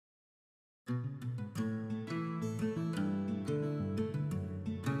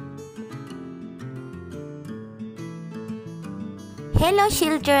Hello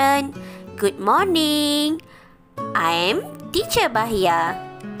children, good morning. I am Teacher Norbahiya.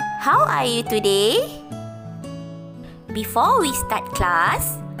 How are you today? Before we start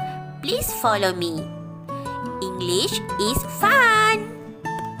class, please follow me. English is fun.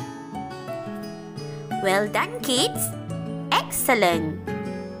 Well done kids. Excellent.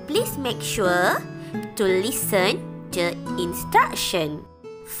 Please make sure to listen the instruction.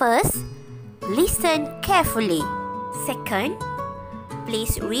 First, listen carefully. Second,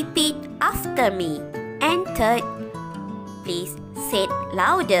 please repeat after me. And third, please say it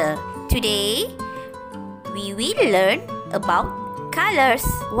louder. Today, we will learn about colors.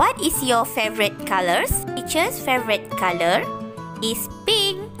 What is your favorite colors? Teacher's favorite color is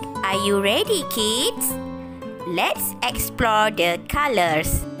pink. Are you ready, kids? Let's explore the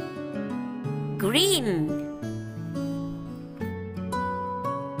colors. Green,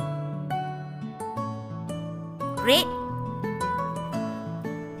 red,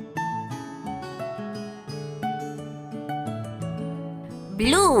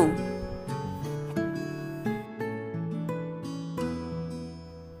 blue,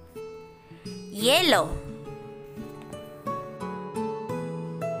 yellow,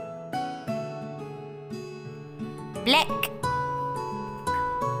 black,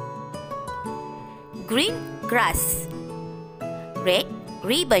 green grass, red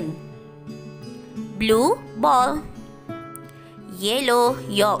ribbon, blue ball, yellow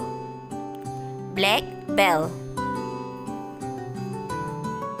yolk, black bell.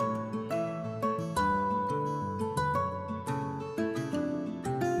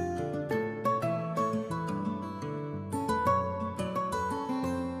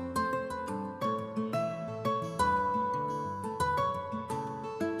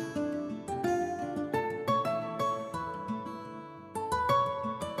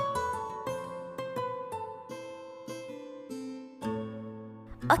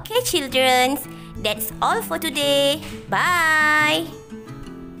 Okay children, that's all for today. Bye.